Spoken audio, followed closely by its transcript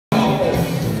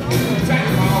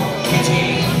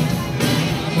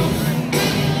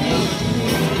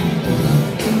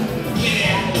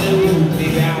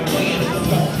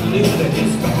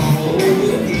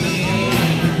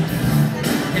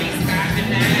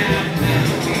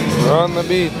We're on the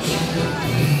beach.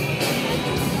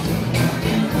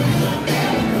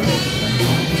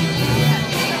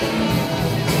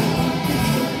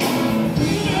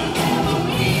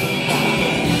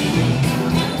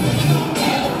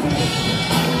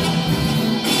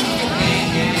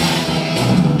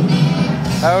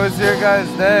 How was your guys'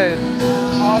 day?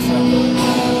 Awesome.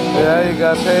 Yeah, you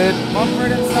got paid?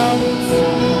 Mumford and Sons,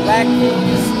 Black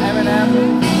Keys,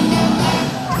 M&M.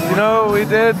 You know what we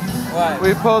did? What?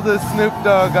 We pulled a Snoop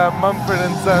Dogg on Mumford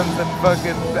and Sons and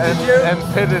fucking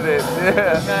and pitted it.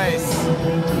 Yeah. Nice.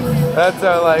 That's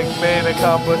our like main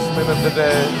accomplishment of the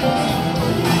day.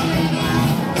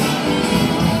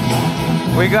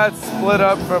 We got split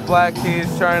up for Black Keys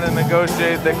trying to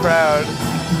negotiate the crowd,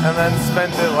 and then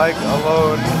spent it like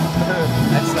alone.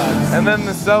 That sucks. And then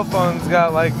the cell phones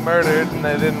got like murdered and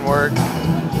they didn't work. We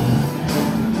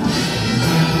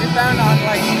found on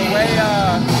like the way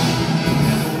on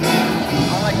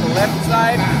like the left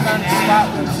side, we found a spot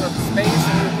with some space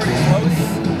and we were pretty close.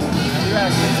 And we had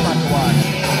a good spot to watch.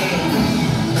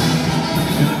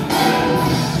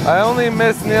 I only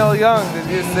miss Neil Young. Did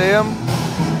you see him?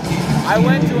 I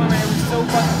went to him and it was so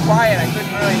fucking quiet I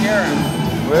couldn't really hear him.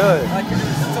 Really? Like there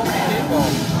was so many people.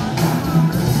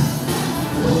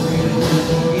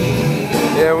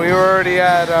 Yeah, we were already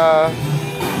at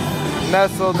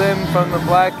nestled in from the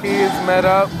Black Keys, met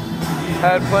up,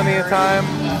 had plenty of time.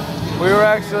 We were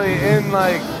actually in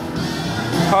like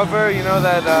cover, you know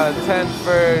that tent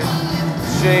for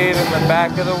shade in the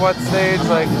back of the what stage,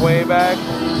 like way back.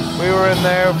 We were in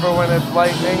there for when it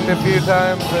lightninged a few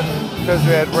times, and because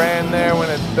we had ran there when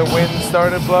the wind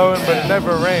started blowing, but it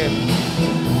never rained.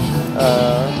 It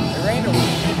rained.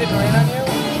 It didn't rain on you?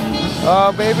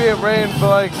 Maybe it rained for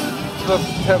like the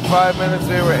 5 minutes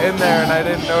we were in there, and I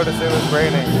didn't notice it was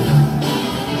raining.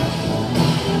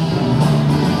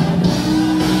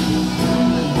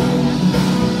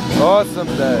 Awesome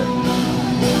day.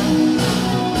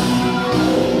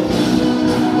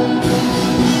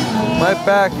 My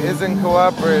back isn't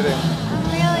cooperating. I'm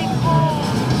really cold.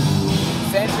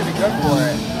 Sand should be good for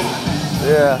it.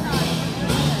 Yeah.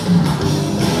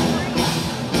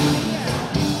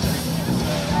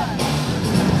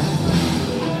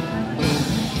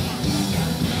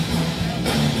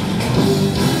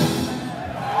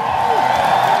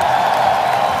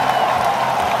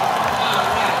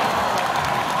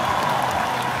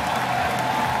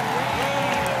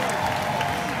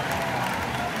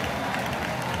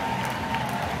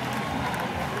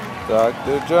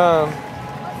 Dr. John.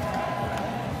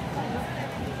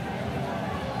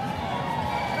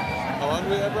 How long do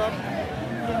we have, Rob?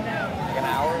 Like an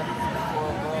hour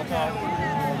before we'll talk. I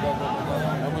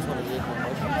almost want to get more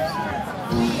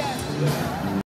motion.